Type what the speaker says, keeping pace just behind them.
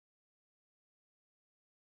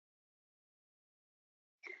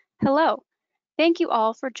Hello. Thank you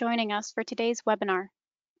all for joining us for today's webinar.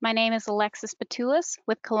 My name is Alexis Batulis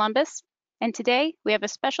with Columbus, and today we have a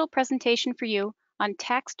special presentation for you on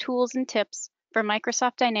tax tools and tips for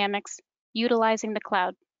Microsoft Dynamics utilizing the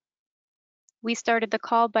cloud. We started the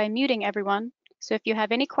call by muting everyone, so if you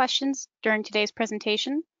have any questions during today's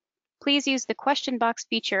presentation, please use the question box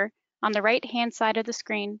feature on the right-hand side of the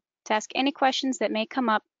screen to ask any questions that may come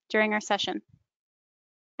up during our session.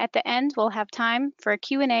 At the end, we'll have time for a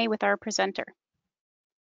Q&A with our presenter.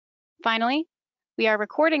 Finally, we are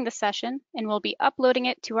recording the session and will be uploading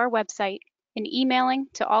it to our website and emailing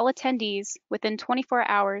to all attendees within 24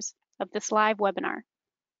 hours of this live webinar.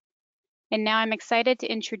 And now I'm excited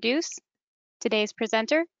to introduce today's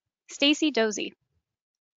presenter, Stacy Dozy.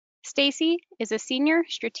 Stacy is a Senior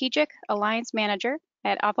Strategic Alliance Manager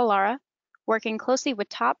at Avalara, working closely with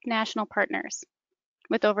top national partners.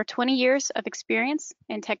 With over 20 years of experience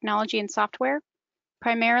in technology and software,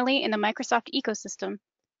 primarily in the Microsoft ecosystem,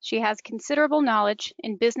 she has considerable knowledge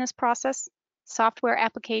in business process, software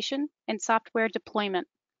application, and software deployment.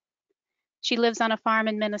 She lives on a farm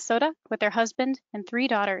in Minnesota with her husband and 3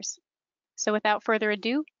 daughters. So without further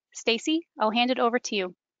ado, Stacy, I'll hand it over to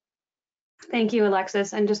you. Thank you,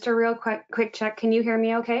 Alexis. And just a real quick check, can you hear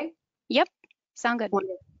me okay? Yep, sound good.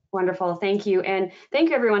 Wonderful, thank you. And thank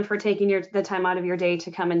you everyone for taking the time out of your day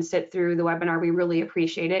to come and sit through the webinar. We really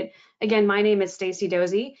appreciate it. Again, my name is Stacy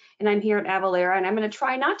Dozy, and I'm here at Avalara, and I'm gonna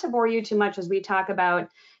try not to bore you too much as we talk about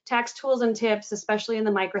tax tools and tips, especially in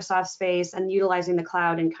the Microsoft space and utilizing the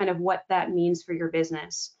cloud and kind of what that means for your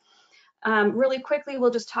business. Really quickly,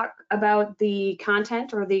 we'll just talk about the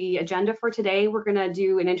content or the agenda for today. We're gonna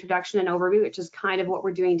do an introduction and overview, which is kind of what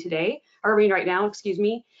we're doing today, or right now, excuse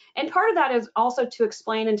me. And part of that is also to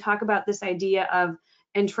explain and talk about this idea of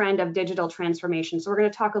and trend of digital transformation. So we're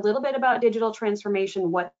gonna talk a little bit about digital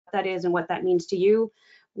transformation, what that is and what that means to you,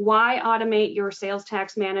 why automate your sales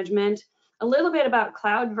tax management, a little bit about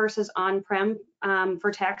cloud versus on-prem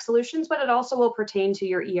for tax solutions, but it also will pertain to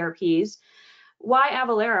your ERPs. Why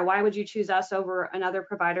Avalara? Why would you choose us over another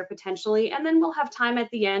provider potentially? And then we'll have time at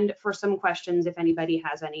the end for some questions if anybody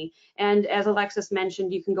has any. And as Alexis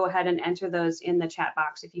mentioned, you can go ahead and enter those in the chat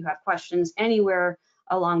box if you have questions anywhere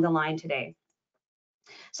along the line today.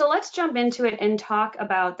 So let's jump into it and talk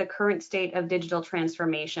about the current state of digital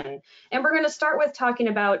transformation. And we're going to start with talking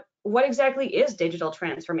about what exactly is digital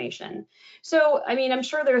transformation. So, I mean, I'm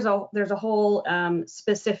sure there's a whole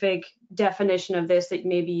specific definition of this that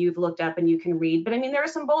maybe you've looked up and you can read. But I mean, there are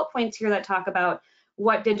some bullet points here that talk about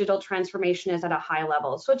what digital transformation is at a high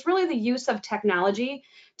level. So it's really the use of technology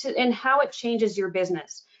and how it changes your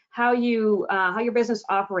business, how your business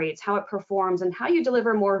operates, how it performs, and how you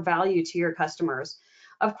deliver more value to your customers.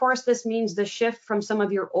 Of course, this means the shift from some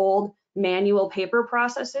of your old manual paper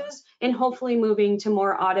processes and hopefully moving to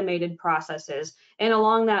more automated processes. And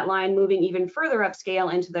along that line, moving even further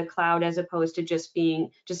upscale into the cloud as opposed to just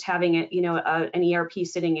having it, an ERP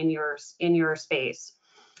sitting in your space.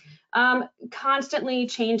 Constantly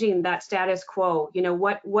changing that status quo,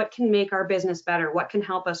 what can make our business better, what can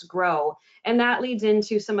help us grow. And that leads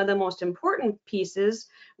into some of the most important pieces,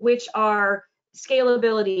 which are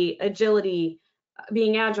scalability, agility,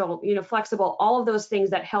 being agile, flexible, all of those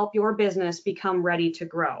things that help your business become ready to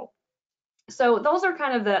grow. So those are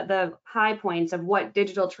kind of the high points of what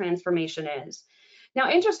digital transformation is.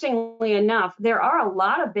 Now, interestingly enough, there are a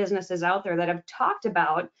lot of businesses out there that have talked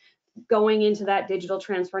about going into that digital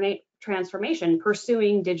transformation,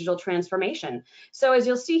 pursuing digital transformation. So as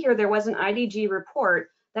you'll see here, there was an IDG report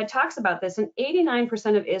that talks about this, and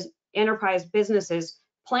 89% of enterprise businesses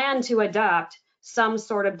plan to adopt some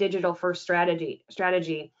sort of digital first strategy.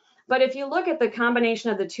 But if you look at the combination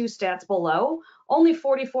of the two stats below, only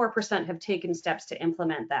 44% have taken steps to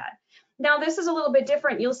implement that. Now, this is a little bit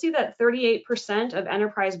different. You'll see that 38% of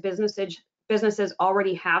enterprise businesses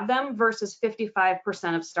already have them versus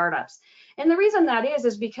 55% of startups. And the reason that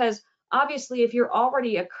is because obviously, if you're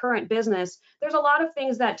already a current business, there's a lot of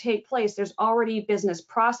things that take place. There's already business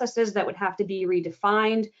processes that would have to be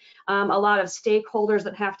redefined, a lot of stakeholders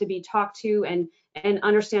that have to be talked to and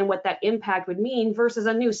understand what that impact would mean versus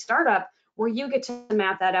a new startup where you get to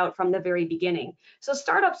map that out from the very beginning. So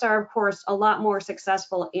startups are, of course, a lot more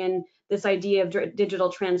successful in this idea of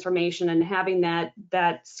digital transformation and having that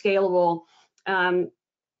scalable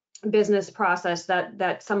business process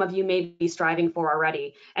that some of you may be striving for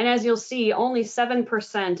already. And as you'll see, only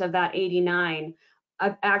 7% of that 89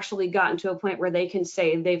 have actually gotten to a point where they can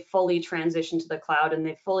say they've fully transitioned to the cloud and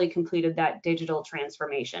they've fully completed that digital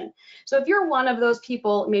transformation. So if you're one of those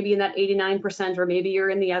people, maybe in that 89%, or maybe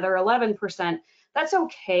you're in the other 11%, That's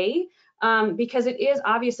okay, because it is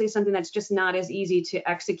obviously something that's just not as easy to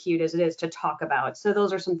execute as it is to talk about. So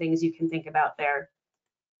those are some things you can think about there.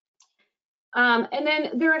 And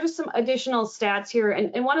then there are just some additional stats here.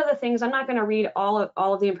 And one of the things, I'm not going to read all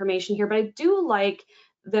of the information here, but I do like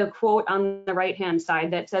the quote on the right-hand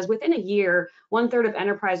side that says, within a year, 1/3 of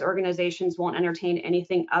enterprise organizations won't entertain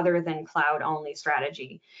anything other than cloud-only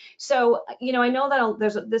strategy. So, you know, I know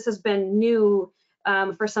that this has been new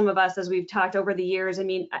for some of us as we've talked over the years. I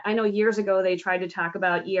mean, I know years ago they tried to talk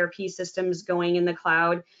about ERP systems going in the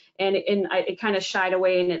cloud, and it kind of shied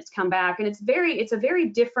away, and it's come back. And it's a very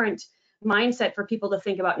different mindset for people to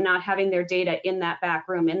think about not having their data in that back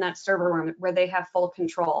room, in that server room where they have full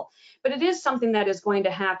control. But it is something that is going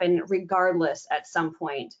to happen regardless at some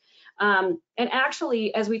point. And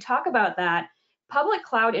actually, as we talk about that, public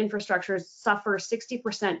cloud infrastructures suffer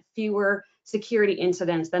 60% fewer security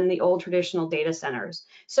incidents than the old traditional data centers.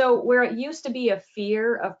 So where it used to be a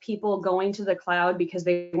fear of people going to the cloud because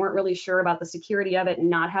they weren't really sure about the security of it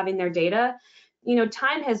and not having their data, you know,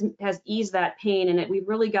 time has eased that pain, and we've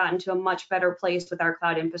really gotten to a much better place with our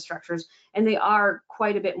cloud infrastructures, and they are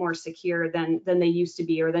quite a bit more secure than they used to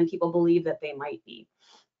be, or than people believe that they might be.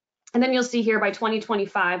 And then you'll see here by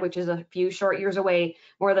 2025, which is a few short years away,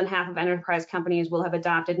 more than half of enterprise companies will have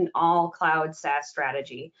adopted an all cloud SaaS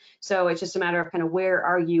strategy. So it's just a matter of kind of where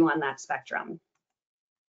are you on that spectrum.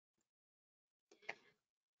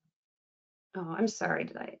 Oh, I'm sorry,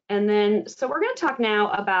 did I? And then, so we're going to talk now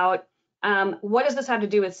about what does this have to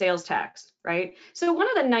do with sales tax, right? So one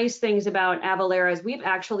of the nice things about Avalara is we've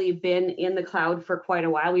actually been in the cloud for quite a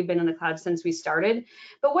while. We've been in the cloud since we started.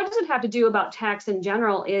 But what does it have to do about tax in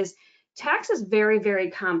general is tax is very,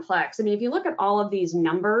 very complex. I mean, if you look at all of these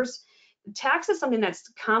numbers, tax is something that's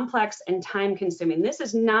complex and time consuming. This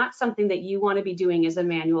is not something that you want to be doing as a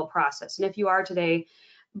manual process. And if you are today,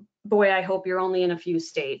 boy, I hope you're only in a few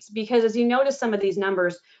states, because as you notice some of these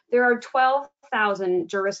numbers, there are 12,000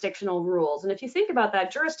 jurisdictional rules. And if you think about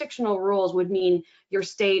that, jurisdictional rules would mean your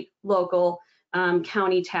state, local,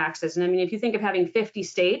 county taxes. And I mean, if you think of having 50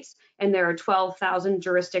 states and there are 12,000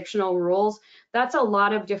 jurisdictional rules, that's a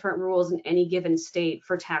lot of different rules in any given state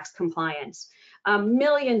for tax compliance.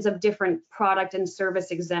 Millions of different product and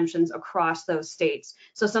service exemptions across those states.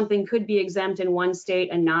 So something could be exempt in one state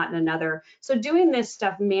and not in another. So doing this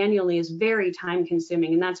stuff manually is very time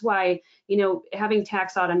consuming. And that's why, you know, having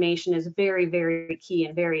tax automation is very, very key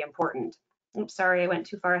and very important. Oops, sorry, I went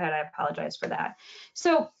too far ahead. I apologize for that.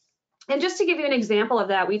 So, and just to give you an example of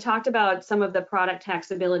that, we talked about some of the product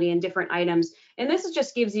taxability and different items. And this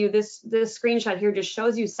just gives you this screenshot here just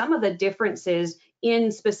shows you some of the differences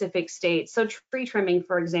in specific states. So tree trimming,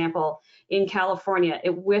 for example, in California,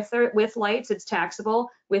 with lights, it's taxable.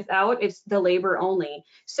 Without, it's the labor only.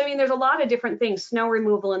 So I mean, there's a lot of different things. Snow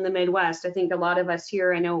removal in the Midwest. I think a lot of us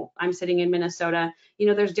here, I know I'm sitting in Minnesota, you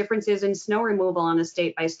know, there's differences in snow removal on a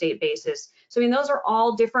state-by-state basis. So I mean, those are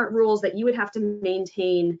all different rules that you would have to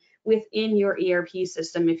maintain within your ERP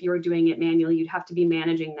system. If you were doing it manually, you'd have to be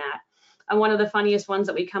managing that. And one of the funniest ones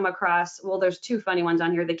that we come across, well, there's two funny ones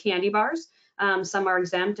on here, the candy bars. Some are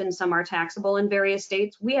exempt and some are taxable in various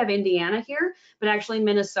states. We have Indiana here, but actually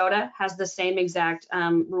Minnesota has the same exact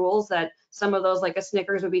rules, that some of those, like a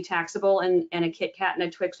Snickers, would be taxable and a Kit Kat and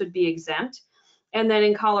a Twix would be exempt. And then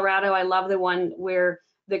in Colorado, I love the one where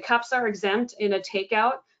the cups are exempt in a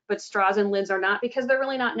takeout, but straws and lids are not, because they're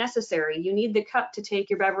really not necessary. You need the cup to take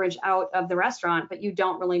your beverage out of the restaurant, but you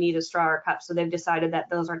don't really need a straw or cup. So they've decided that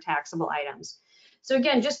those are taxable items. So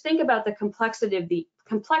again, just think about the complexity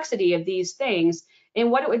of these things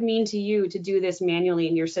and what it would mean to you to do this manually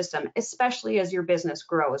in your system, especially as your business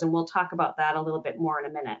grows. And we'll talk about that a little bit more in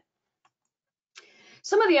a minute.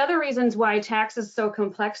 Some of the other reasons why tax is so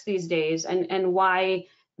complex these days, and why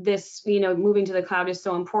this, you know, moving to the cloud is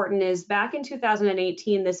so important, is back in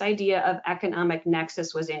 2018, this idea of economic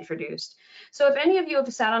nexus was introduced. So if any of you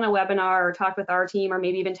have sat on a webinar or talked with our team, or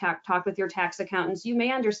maybe even talked with your tax accountants, you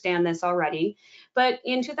may understand this already. But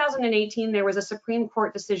in 2018, there was a Supreme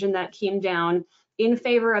Court decision that came down in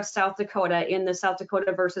favor of South Dakota in the South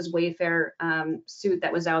Dakota versus Wayfair suit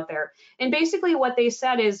that was out there. And basically what they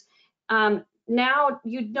said is, now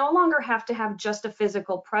you no longer have to have just a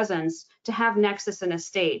physical presence to have nexus in a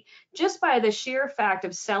state. Just by the sheer fact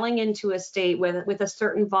of selling into a state with a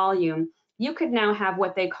certain volume, you could now have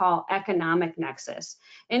what they call economic nexus.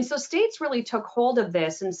 And so states really took hold of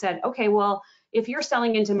this and said, okay, well, if you're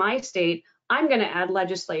selling into my state, I'm going to add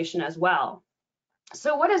legislation as well.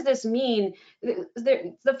 So what does this mean?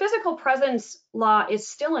 The physical presence law is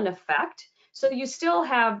still in effect. So you still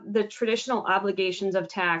have the traditional obligations of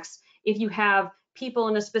tax if you have people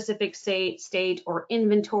in a specific state or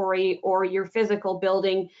inventory or your physical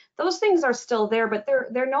building. Those things are still there, but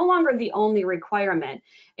they're no longer the only requirement.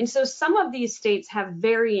 And so some of these states have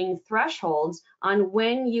varying thresholds on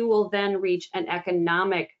when you will then reach an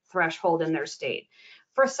economic threshold in their state.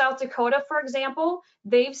 For South Dakota, for example,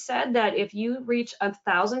 they've said that if you reach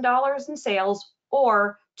 $1,000 in sales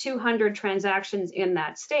or 200 transactions in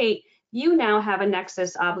that state, you now have a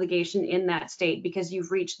nexus obligation in that state because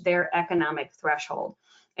you've reached their economic threshold.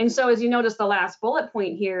 And so as you notice the last bullet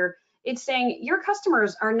point here, it's saying your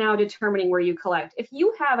customers are now determining where you collect. If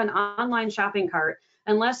you have an online shopping cart,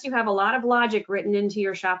 unless you have a lot of logic written into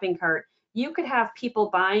your shopping cart, you could have people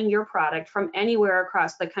buying your product from anywhere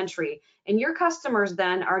across the country. And your customers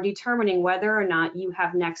then are determining whether or not you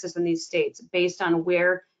have nexus in these states based on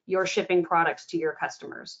where you're shipping products to your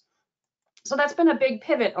customers. So that's been a big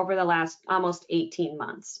pivot over the last almost 18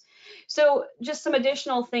 months. So just some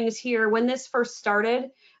additional things here. When this first started,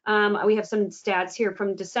 we have some stats here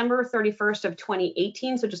from December 31st of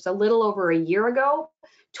 2018, so just a little over a year ago,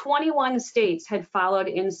 21 states had followed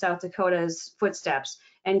in South Dakota's footsteps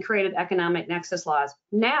and created economic nexus laws.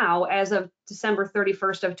 Now, as of December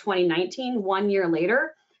 31st of 2019, 1 year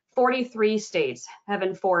later, 43 states have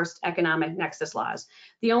enforced economic nexus laws.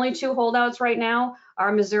 The only two holdouts right now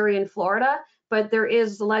are Missouri and Florida, but there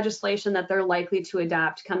is legislation that they're likely to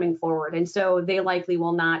adopt coming forward. And so they likely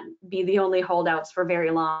will not be the only holdouts for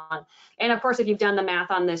very long. And of course, if you've done the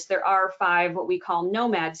math on this, there are 5 what we call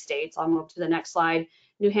nomad states. I'll move to the next slide: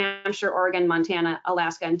 New Hampshire, Oregon, Montana,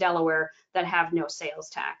 Alaska, and Delaware that have no sales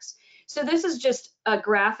tax. So this is just a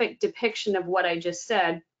graphic depiction of what I just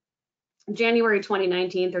said. January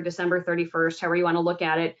 2019 or December 31st, however you want to look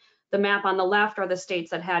at it. The map on the left are the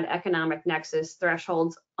states that had economic nexus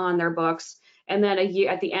thresholds on their books. And then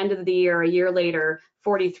at the end of the year, a year later,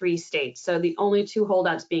 43 states. So the only two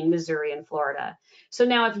holdouts being Missouri and Florida. So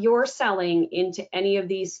now if you're selling into any of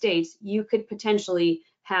these states, you could potentially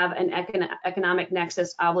have an economic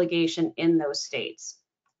nexus obligation in those states.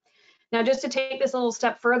 Now, just to take this a little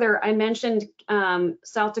step further, I mentioned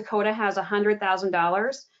South Dakota has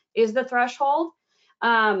 $100,000 is the threshold.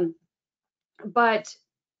 But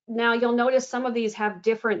now you'll notice some of these have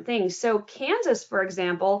different things. So Kansas, for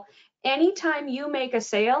example, anytime you make a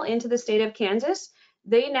sale into the state of Kansas,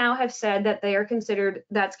 they now have said that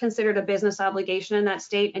that's considered a business obligation in that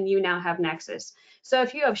state, and you now have nexus. So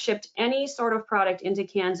if you have shipped any sort of product into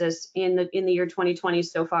Kansas in the year 2020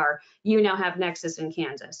 so far, you now have nexus in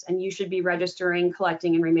Kansas, and you should be registering,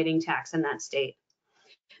 collecting, and remitting tax in that state.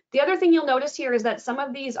 The other thing you'll notice here is that some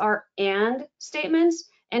of these are and statements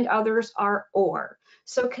and others are or.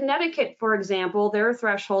 So Connecticut, for example, their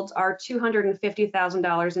thresholds are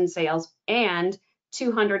 $250,000 in sales and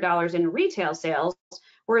 $200 in retail sales,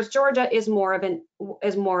 whereas Georgia is more of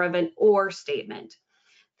an or statement.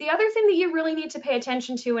 The other thing that you really need to pay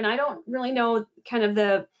attention to, and I don't really know kind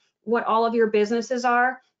of what all of your businesses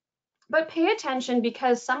are, but pay attention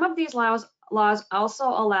because some of these laws also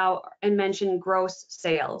allow and mention gross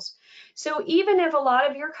sales. So even if a lot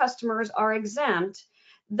of your customers are exempt,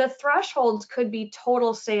 the thresholds could be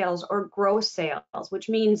total sales or gross sales, which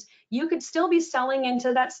means you could still be selling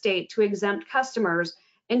into that state to exempt customers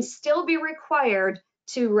and still be required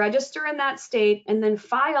to register in that state and then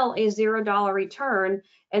file a $0 return.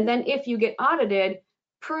 And then if you get audited,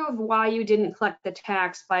 prove why you didn't collect the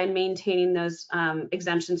tax by maintaining those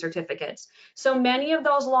exemption certificates. So many of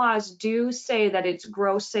those laws do say that it's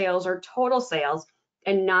gross sales or total sales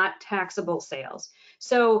and not taxable sales.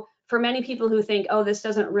 So for many people who think, oh, this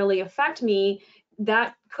doesn't really affect me,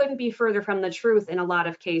 that couldn't be further from the truth in a lot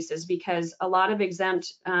of cases, because a lot of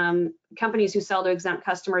exempt companies who sell to exempt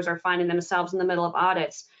customers are finding themselves in the middle of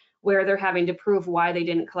audits where they're having to prove why they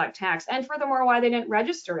didn't collect tax, and furthermore, why they didn't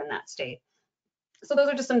register in that state. So those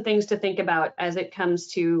are just some things to think about as it comes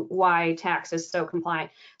to why tax is so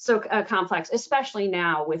complex, especially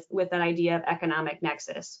now with that idea of economic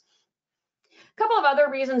nexus. A couple of other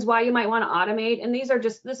reasons why you might want to automate, and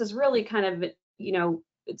this is really kind of,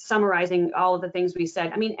 summarizing all of the things we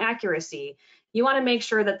said. I mean, accuracy. You want to make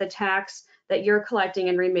sure that the tax that you're collecting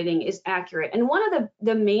and remitting is accurate. And one of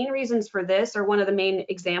the main reasons for this, or one of the main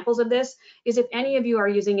examples of this, is if any of you are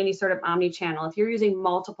using any sort of omni-channel, if you're using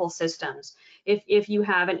multiple systems, if you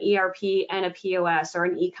have an ERP and a POS or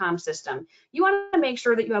an e-com system, you want to make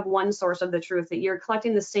sure that you have one source of the truth, that you're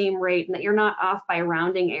collecting the same rate and that you're not off by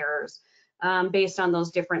rounding errors based on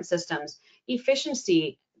those different systems.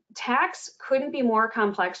 Efficiency. Tax couldn't be more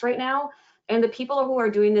complex right now, And the people who are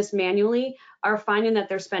doing this manually are finding that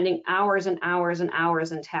they're spending hours and hours and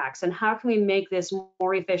hours in tax. And how can we make this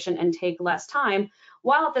more efficient and take less time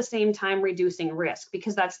while at the same time reducing risk?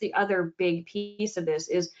 Because that's the other big piece of this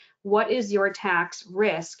is, what is your tax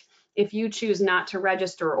risk if you choose not to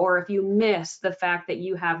register, or if you miss the fact that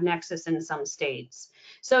you have nexus in some states?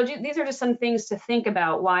 So these are just some things to think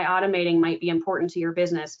about why automating might be important to your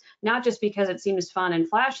business, not just because it seems fun and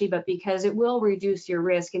flashy, but because it will reduce your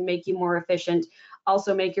risk and make you more efficient,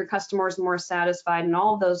 also make your customers more satisfied, and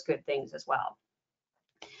all of those good things as well.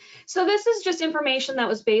 So this is just information that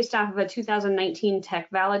was based off of a 2019 Tech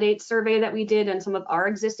Validate survey that we did and some of our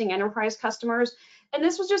existing enterprise customers. And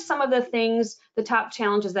this was just some of the things, the top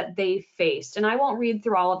challenges that they faced. And I won't read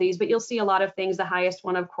through all of these, but you'll see a lot of things. The highest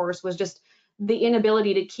one, of course, was just the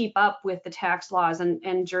inability to keep up with the tax laws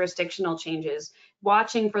and jurisdictional changes,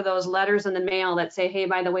 watching for those letters in the mail that say, hey,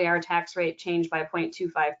 by the way, our tax rate changed by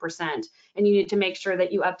 0.25%, and you need to make sure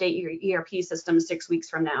that you update your ERP system 6 weeks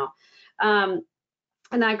from now.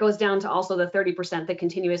 And that goes down to also the 30%, the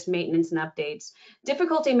continuous maintenance and updates.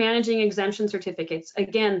 Difficulty managing exemption certificates.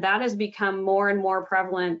 Again, that has become more and more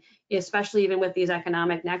prevalent, especially even with these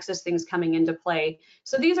economic nexus things coming into play.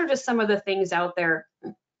 So these are just some of the things out there.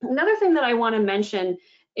 Another thing that I want to mention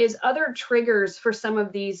is other triggers for some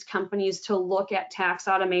of these companies to look at tax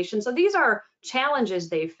automation. So these are challenges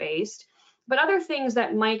they've faced, but other things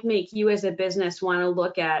that might make you as a business want to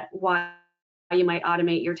look at why you might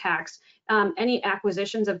automate your tax. Any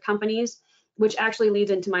acquisitions of companies, which actually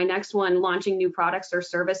leads into my next one, launching new products or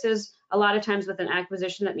services. A lot of times with an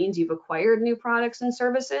acquisition, that means you've acquired new products and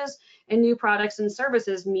services, and new products and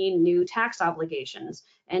services mean new tax obligations.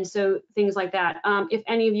 And so things like that. If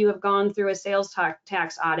any of you have gone through a sales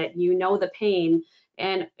tax audit, you know the pain,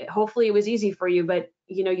 and hopefully it was easy for you, but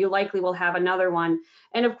you likely will have another one.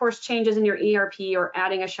 And of course, changes in your ERP or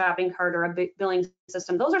adding a shopping cart or a billing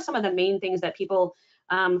system. Those are some of the main things that people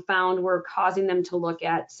found were causing them to look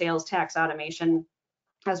at sales tax automation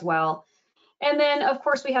as well. And then, of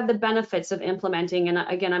course, we have the benefits of implementing. And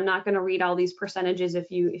again, I'm not going to read all these percentages.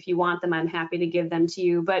 If you want them, I'm happy to give them to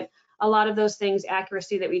you. But a lot of those things,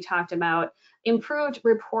 accuracy that we talked about, improved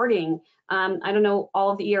reporting. I don't know all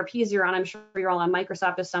of the ERPs you're on. I'm sure you're all on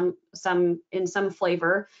Microsoft in some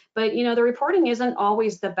flavor, but the reporting isn't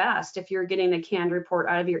always the best if you're getting the canned report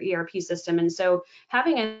out of your ERP system. And so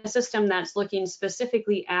having a system that's looking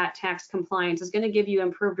specifically at tax compliance is going to give you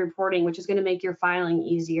improved reporting, which is going to make your filing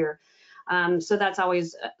easier. So that's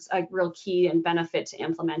always a real key and benefit to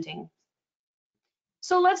implementing.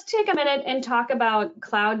 So let's take a minute and talk about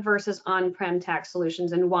cloud versus on-prem tax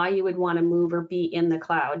solutions and why you would want to move or be in the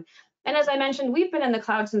cloud. And as I mentioned, we've been in the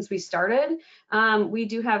cloud since we started. We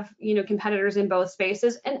do have competitors in both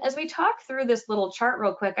spaces. And as we talk through this little chart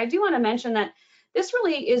real quick, I do want to mention that this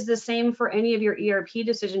really is the same for any of your ERP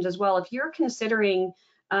decisions as well. If you're considering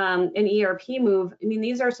an ERP move, I mean,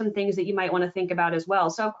 these are some things that you might want to think about as well.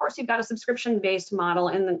 So of course, you've got a subscription-based model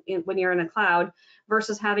when you're in the cloud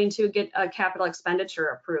versus having to get a capital expenditure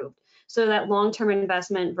approved. So that long-term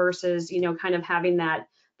investment versus kind of having that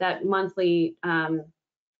monthly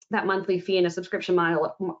fee in a subscription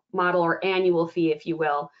model or annual fee, if you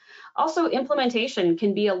will. Also, implementation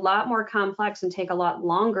can be a lot more complex and take a lot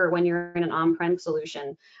longer when you're in an on-prem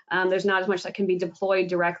solution. There's not as much that can be deployed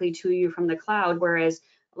directly to you from the cloud, whereas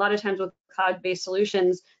a lot of times with cloud-based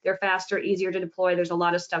solutions, they're faster, easier to deploy. There's a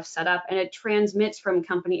lot of stuff set up, and it transmits from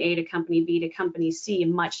company A to company B to company C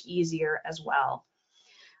much easier as well.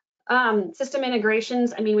 System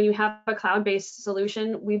integrations. I mean, when you have a cloud-based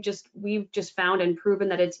solution, we've just found and proven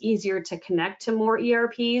that it's easier to connect to more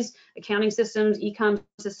ERPs, accounting systems, e-com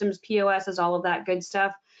systems, POSs, all of that good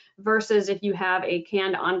stuff. Versus if you have a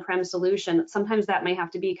canned on-prem solution, sometimes that may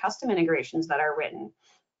have to be custom integrations that are written.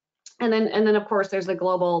 And then of course there's the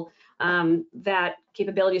global VAT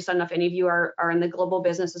capability. So I don't know if any of you are in the global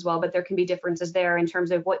business as well, but there can be differences there in terms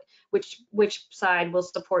of which side will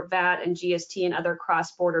support VAT and GST and other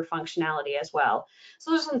cross-border functionality as well.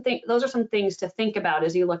 So those are some things to think about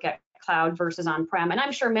as you look at cloud versus on-prem. And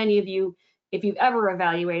I'm sure many of you, if you've ever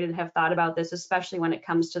evaluated, have thought about this, especially when it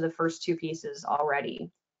comes to the first two pieces already.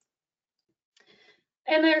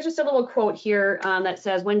 And there's just a little quote here that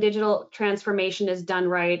says, when digital transformation is done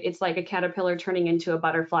right, it's like a caterpillar turning into a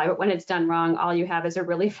butterfly, but when it's done wrong, all you have is a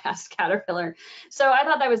really fast caterpillar. So I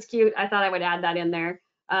thought that was cute. I thought I would add that in there,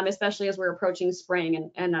 especially as we're approaching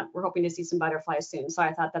spring and we're hoping to see some butterflies soon. So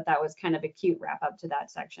I thought that was kind of a cute wrap up to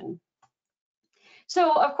that section.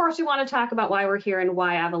 So of course we want to talk about why we're here and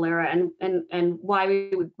why Avalara and why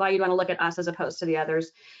you'd want to look at us as opposed to the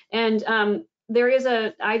others. And there is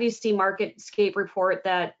a IVC MarketScape report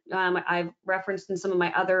that I've referenced in some of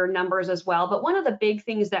my other numbers as well. But one of the big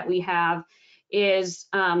things that we have is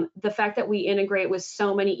the fact that we integrate with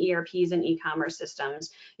so many ERPs and e-commerce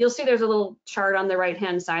systems. You'll see there's a little chart on the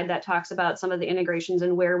right-hand side that talks about some of the integrations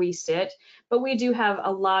and where we sit, but we do have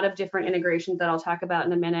a lot of different integrations that I'll talk about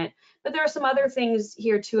in a minute. But there are some other things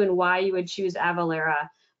here too and why you would choose Avalara.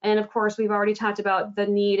 And of course, we've already talked about the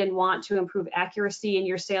need and want to improve accuracy in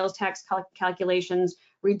your sales tax calculations,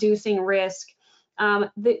 reducing risk,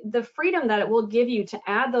 the freedom that it will give you to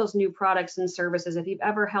add those new products and services if you've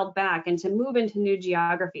ever held back and to move into new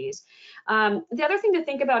geographies. The other thing to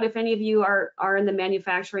think about, if any of you are in the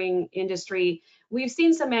manufacturing industry, we've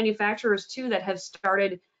seen some manufacturers too that have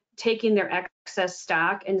started taking their excess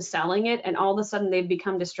stock and selling it, and all of a sudden they've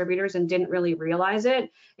become distributors and didn't really realize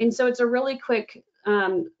it. And so it's a really quick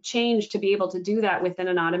change to be able to do that within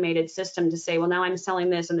an automated system to say, well, now I'm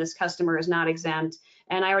selling this and this customer is not exempt,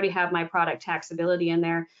 and I already have my product taxability in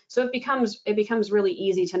there. So it becomes really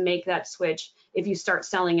easy to make that switch if you start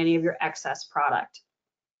selling any of your excess product.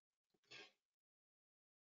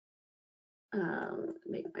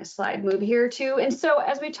 Make my slide move here too. And so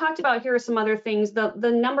as we talked about, here are some other things. The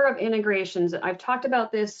number of integrations, I've talked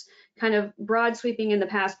about this kind of broad sweeping in the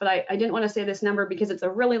past, but I didn't want to say this number because it's a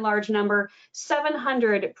really large number,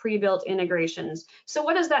 700 pre-built integrations. So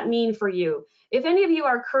what does that mean for you? If any of you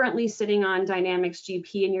are currently sitting on Dynamics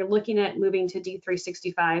GP and you're looking at moving to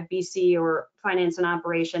D365 BC or finance and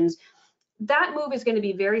operations, that move is going to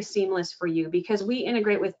be very seamless for you because we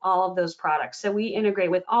integrate with all of those products. So we integrate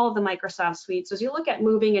with all of the Microsoft suites. So as you look at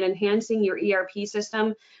moving and enhancing your ERP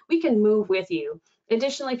system, we can move with you.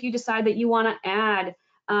 Additionally, if you decide that you want to add,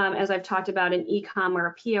 as I've talked about, an e-com or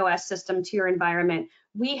a POS system to your environment,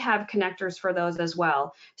 we have connectors for those as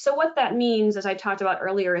well. So what that means, as I talked about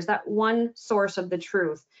earlier, is that one source of the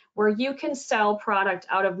truth where you can sell product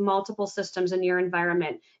out of multiple systems in your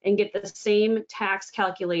environment and get the same tax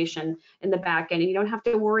calculation in the back end. And you don't have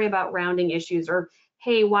to worry about rounding issues or,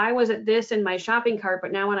 hey, why was it this in my shopping cart,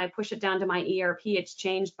 but now when I push it down to my ERP, it's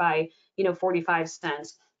changed by, 45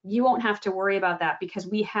 cents. You won't have to worry about that because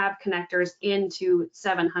we have connectors into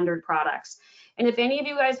 700 products. And if any of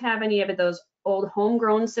you guys have any of those old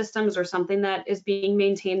homegrown systems or something that is being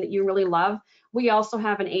maintained that you really love, we also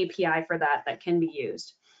have an API for that can be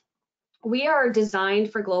used. We are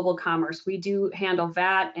designed for global commerce. We do handle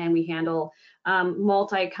VAT and we handle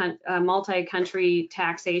multi-country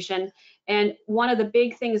taxation. And one of the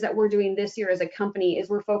big things that we're doing this year as a company is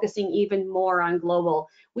we're focusing even more on global.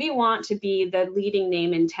 We want to be the leading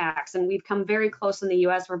name in tax, and we've come very close in the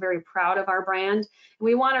US. We're very proud of our brand. And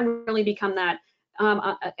we want to really become that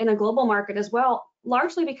in a global market as well,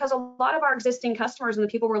 largely because a lot of our existing customers and the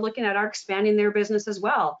people we're looking at are expanding their business as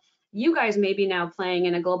well. You guys may be now playing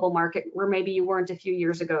in a global market where maybe you weren't a few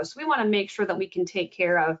years ago. So we want to make sure that we can take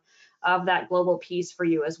care of that global piece for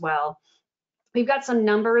you as well. We've got some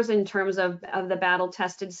numbers in terms of the battle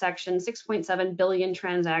tested section, 6.7 billion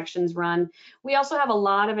transactions run. We also have a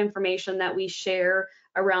lot of information that we share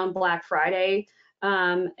around Black Friday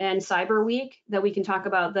and Cyber Week that we can talk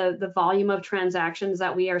about the volume of transactions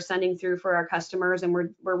that we are sending through for our customers, and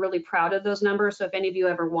we're really proud of those numbers. So if any of you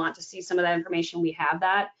ever want to see some of that information, we have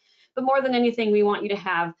that. But more than anything, we want you to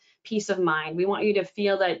have peace of mind. We want you to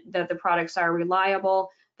feel that the products are reliable,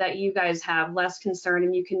 that you guys have less concern,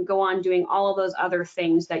 and you can go on doing all of those other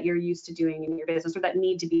things that you're used to doing in your business or that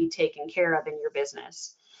need to be taken care of in your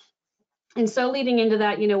business. And so leading into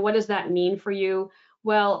that, what does that mean for you?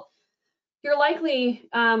 Well, you're likely,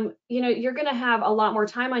 you're going to have a lot more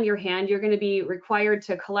time on your hand. You're going to be required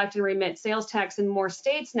to collect and remit sales tax in more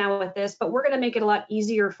states now with this, but we're going to make it a lot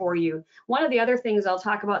easier for you. One of the other things I'll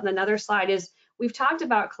talk about in another slide is we've talked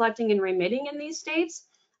about collecting and remitting in these states,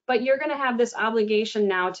 but you're going to have this obligation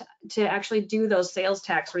now to actually do those sales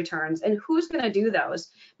tax returns. And who's going to do those?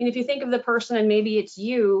 I mean, if you think of the person and maybe it's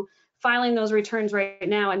you filing those returns right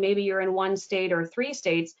now, and maybe you're in one state or 3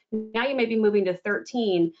 states, now you may be moving to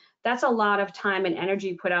 13. That's a lot of time and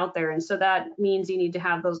energy put out there. And so that means you need to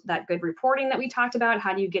have that good reporting that we talked about.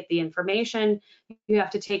 How do you get the information? You have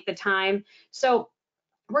to take the time. So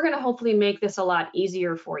we're going to hopefully make this a lot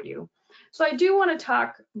easier for you. So I do want to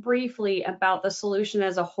talk briefly about the solution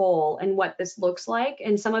as a whole and what this looks like.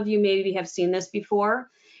 And some of you maybe have seen this before,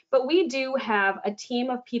 but we do have a team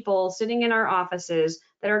of people sitting in our offices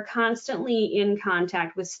that are constantly in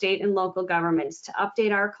contact with state and local governments to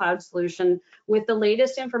update our cloud solution with the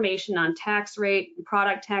latest information on tax rate,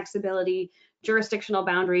 product taxability, jurisdictional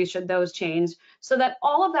boundaries should those change, so that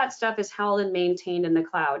all of that stuff is held and maintained in the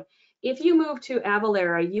cloud. If you move to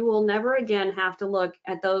Avalara, you will never again have to look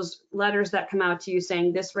at those letters that come out to you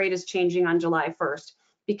saying this rate is changing on July 1st,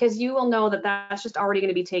 because you will know that that's just already going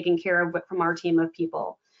to be taken care of from our team of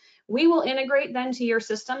people. We will integrate then to your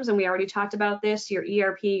systems, and we already talked about this, your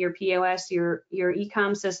ERP, your POS, your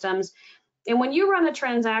e-com systems. And when you run a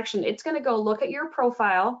transaction, it's going to go look at your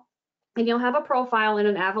profile, and you'll have a profile in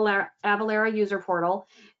an Avalara user portal,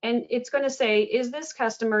 and it's going to say, is this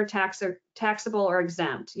customer taxable or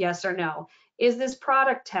exempt? Yes or no. Is this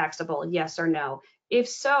product taxable? Yes or no. If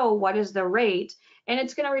so, what is the rate? And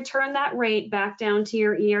it's going to return that rate back down to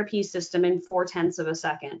your ERP system in 0.4 of a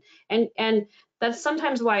second. And that's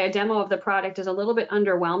sometimes why a demo of the product is a little bit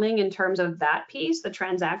underwhelming in terms of that piece, the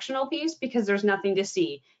transactional piece, because there's nothing to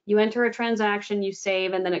see. You enter a transaction, you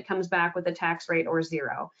save, and then it comes back with a tax rate or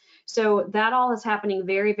 0. So that all is happening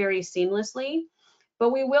very, very seamlessly.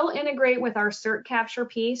 But we will integrate with our cert capture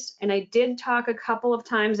piece. And I did talk a couple of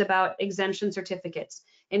times about exemption certificates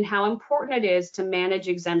and how important it is to manage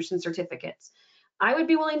exemption certificates. I would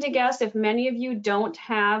be willing to guess if many of you don't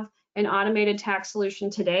have an automated tax solution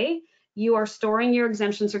today, you are storing your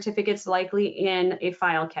exemption certificates likely in a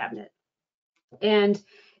file cabinet. And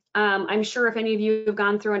I'm sure if any of you have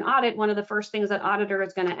gone through an audit, one of the first things that auditor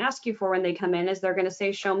is going to ask you for when they come in is they're going to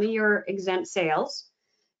say, show me your exempt sales.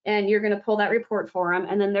 And you're going to pull that report for them.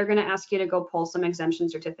 And then they're going to ask you to go pull some exemption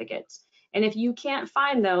certificates. And if you can't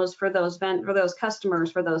find those for those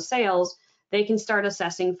customers, for those sales, they can start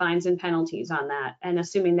assessing fines and penalties on that and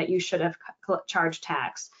assuming that you should have charged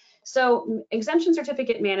tax. So exemption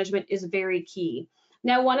certificate management is very key.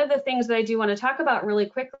 Now, one of the things that I do want to talk about really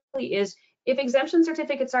quickly is if exemption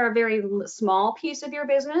certificates are a very small piece of your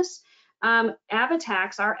business,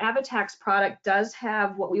 Avatax, our Avatax product does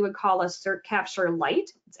have what we would call a cert capture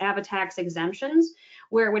light. It's Avatax exemptions,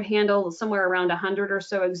 where it would handle somewhere around 100 or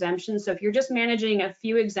so exemptions. So if you're just managing a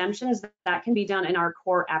few exemptions, that can be done in our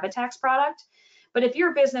core Avatax product. But if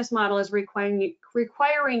your business model is requiring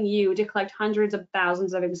you to collect hundreds of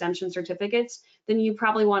thousands of exemption certificates, then you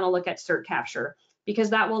probably want to look at cert capture,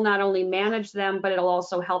 because that will not only manage them, but it'll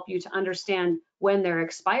also help you to understand when they're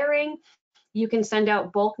expiring. You can send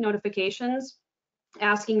out bulk notifications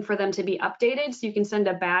asking for them to be updated. So you can send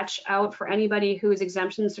a batch out for anybody whose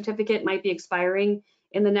exemption certificate might be expiring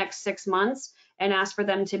in the next 6 months and ask for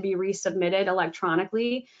them to be resubmitted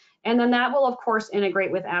electronically. And then that will, of course,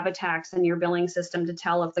 integrate with Avatax and your billing system to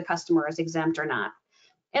tell if the customer is exempt or not.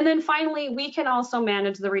 And then finally, we can also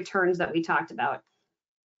manage the returns that we talked about.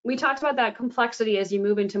 We talked about that complexity as you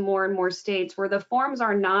move into more and more states where the forms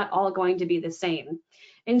are not all going to be the same.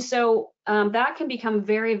 And so that can become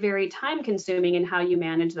very, very time consuming in how you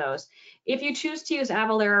manage those. If you choose to use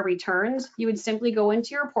Avalara returns, you would simply go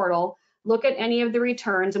into your portal, look at any of the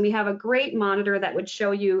returns, and we have a great monitor that would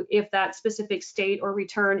show you if that specific state or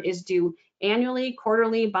return is due annually,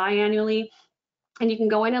 quarterly, biannually, and you can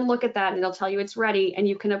go in and look at that and it'll tell you it's ready and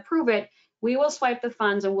you can approve it. We will swipe the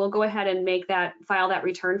funds and we'll go ahead and file that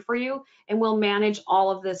return for you, and we'll manage all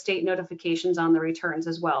of the state notifications on the returns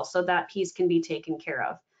as well. So that piece can be taken care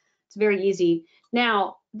of. It's very easy.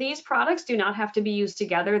 Now, these products do not have to be used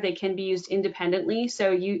together. They can be used independently.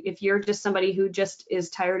 So if you're just somebody who just is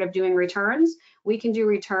tired of doing returns, we can do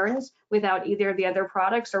returns without either of the other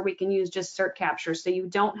products, or we can use just cert capture. So you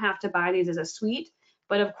don't have to buy these as a suite,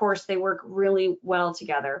 but of course they work really well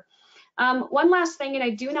together. One last thing, and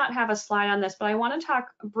I do not have a slide on this, but I want to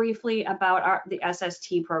talk briefly about the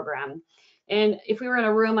SST program. And if we were in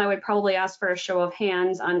a room, I would probably ask for a show of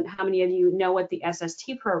hands on how many of you know what the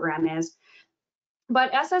SST program is.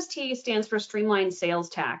 But SST stands for Streamlined Sales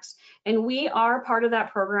Tax, and we are part of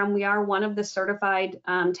that program. We are one of the certified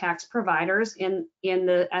tax providers in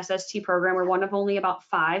the SST program. We're one of only about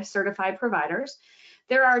 5 certified providers.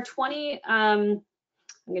 There are 20,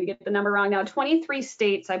 I'm going to get the number wrong now, 23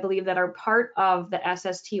 states, I believe, that are part of the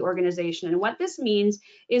SST organization. And what this means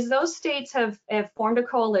is those states have formed a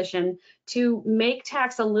coalition to make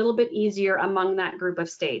tax a little bit easier among that group of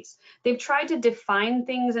states. They've tried to define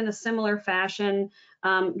things in a similar fashion,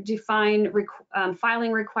 define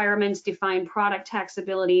filing requirements, define product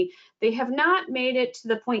taxability. They have not made it to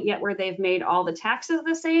the point yet where they've made all the taxes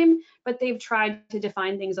the same, but they've tried to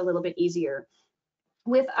define things a little bit easier.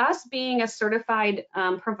 With us being a certified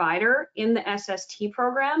provider in the SST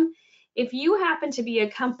program, if you happen to be a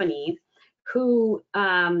company who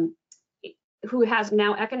has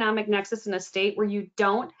now economic nexus in a state where you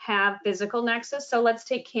don't have physical nexus, so let's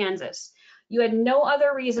take Kansas. You had no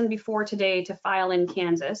other reason before today to file in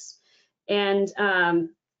Kansas, and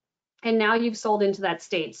now you've sold into that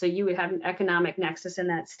state, so you would have an economic nexus in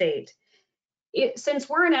that state. since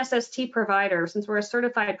we're an SST provider, since we're a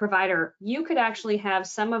certified provider, you could actually have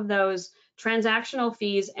some of those transactional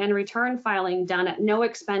fees and return filing done at no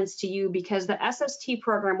expense to you, because the SST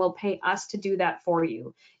program will pay us to do that for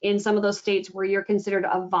you in some of those states where you're considered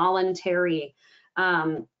a voluntary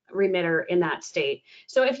remitter in that state.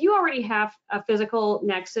 So if you already have a physical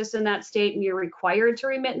nexus in that state and you're required to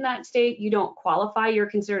remit in that state, you don't qualify. You're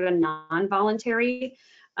considered a non-voluntary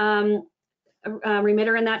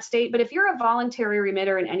remitter in that state. But if you're a voluntary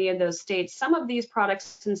remitter in any of those states, some of these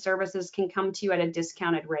products and services can come to you at a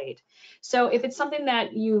discounted rate. So if it's something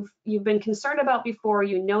that you've been concerned about before,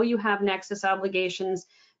 you know you have nexus obligations,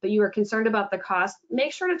 but you are concerned about the cost,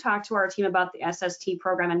 make sure to talk to our team about the SST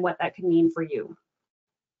program and what that could mean for you.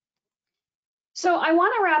 So I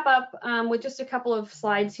want to wrap up with just a couple of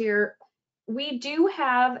slides here. We do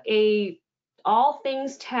have a all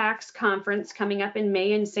things tax conference coming up in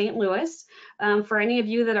May in St. Louis. For any of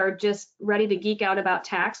you that are just ready to geek out about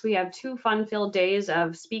tax, we have 2 fun-filled days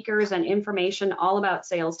of speakers and information all about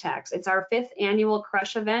sales tax. It's our 5th annual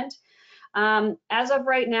Crush event. As of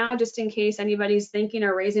right now, just in case anybody's thinking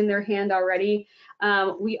or raising their hand already,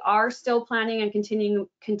 we are still planning and continuing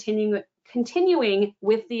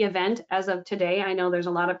with the event as of today. I know there's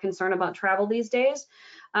a lot of concern about travel these days.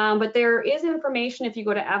 But there is information if you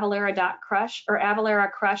go to avalara.crush or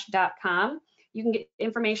avalaracrush.com. You can get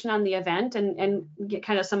information on the event and get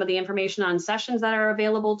kind of some of the information on sessions that are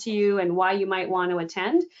available to you and why you might want to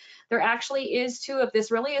attend. There actually is too, if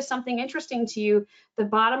this really is something interesting to you, the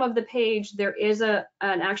bottom of the page, there is an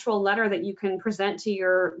actual letter that you can present to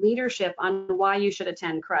your leadership on why you should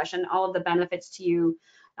attend Crush and all of the benefits to you,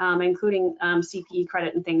 including CPE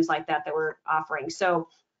credit and things like that we're offering. So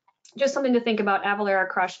just something to think about,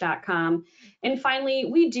 avalaracrush.com. And finally,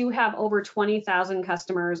 we do have over 20,000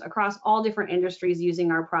 customers across all different industries using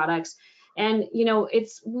our products. And, you know,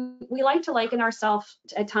 we like to liken ourselves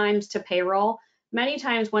at times to payroll. Many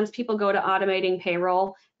times once people go to automating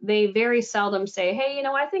payroll, they very seldom say, hey, you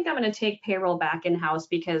know, I think I'm going to take payroll back in-house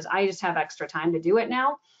because I just have extra time to do it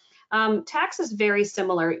now. Tax is very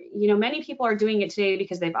similar. You know, many people are doing it today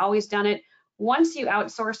because they've always done it. Once you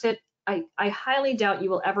outsource it, I highly doubt you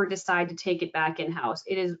will ever decide to take it back in-house.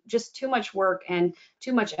 It is just too much work and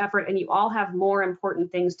too much effort, and you all have more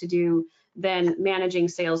important things to do than managing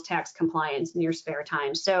sales tax compliance in your spare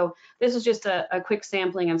time. So this is just a quick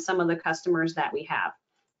sampling of some of the customers that we have.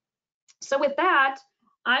 So with that,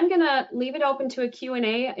 I'm gonna leave it open to a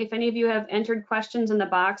Q&A. If any of you have entered questions in the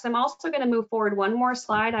box, I'm also gonna move forward one more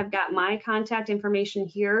slide. I've got my contact information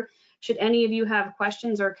here. Should any of you have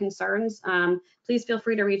questions or concerns, please feel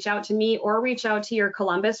free to reach out to me or reach out to your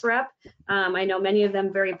Columbus rep. I know many of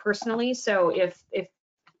them very personally, so if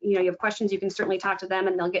you know you have questions, you can certainly talk to them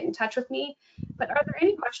and they'll get in touch with me. But are there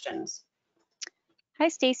any questions? Hi,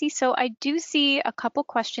 Stacy. So I do see a couple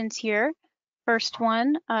questions here. First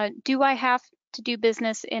one, do I have to do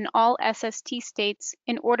business in all SST states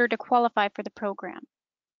in order to qualify for the program?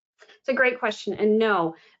 It's a great question, and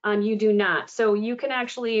no, you do not. So you can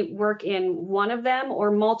actually work in one of them or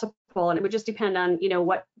multiple, and it would just depend on, you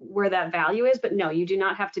know, where that value is, but no, you do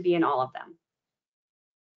not have to be in all of them.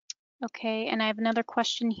 Okay, and I have another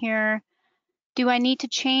question here. Do I need to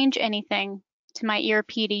change anything to my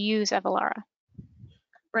ERP to use Avalara?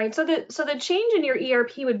 Right, so the change in your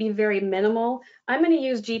ERP would be very minimal. I'm going to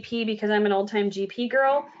use GP because I'm an old-time GP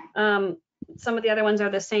girl. Some of the other ones are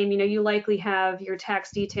the same. You know, you likely have your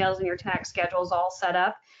tax details and your tax schedules all set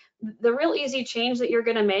up. The real easy change that you're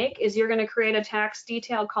going to make is you're going to create a tax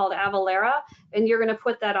detail called Avalara, and you're going to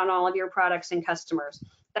put that on all of your products and customers.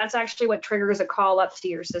 That's actually what triggers a call up to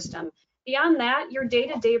your system. Beyond that, your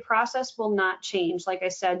day-to-day process will not change. Like I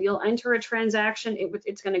said, you'll enter a transaction,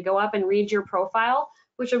 it's going to go up and read your profile,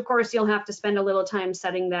 which of course you'll have to spend a little time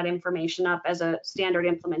setting that information up as a standard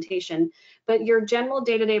implementation. But your general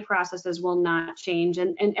day-to-day processes will not change,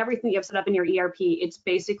 and everything you have set up in your ERP, it's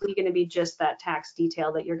basically going to be just that tax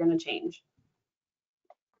detail that you're going to change.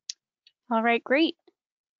 All right, great.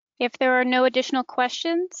 If there are no additional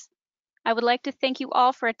questions, I would like to thank you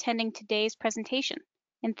all for attending today's presentation.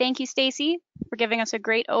 And thank you, Stacy, for giving us a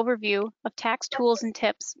great overview of tax tools and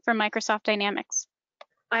tips for Microsoft Dynamics.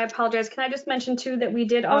 I apologize. Can I just mention too that we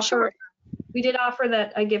did offer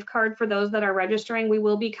that a gift card for those that are registering. We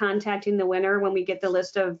will be contacting the winner when we get the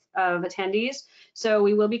list of attendees. So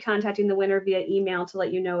we will be contacting the winner via email to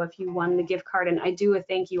let you know if you won the gift card. And I do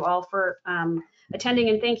thank you all for attending,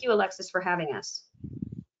 and thank you, Alexis, for having us.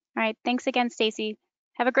 All right, thanks again, Stacy.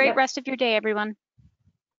 Have a great rest of your day, everyone.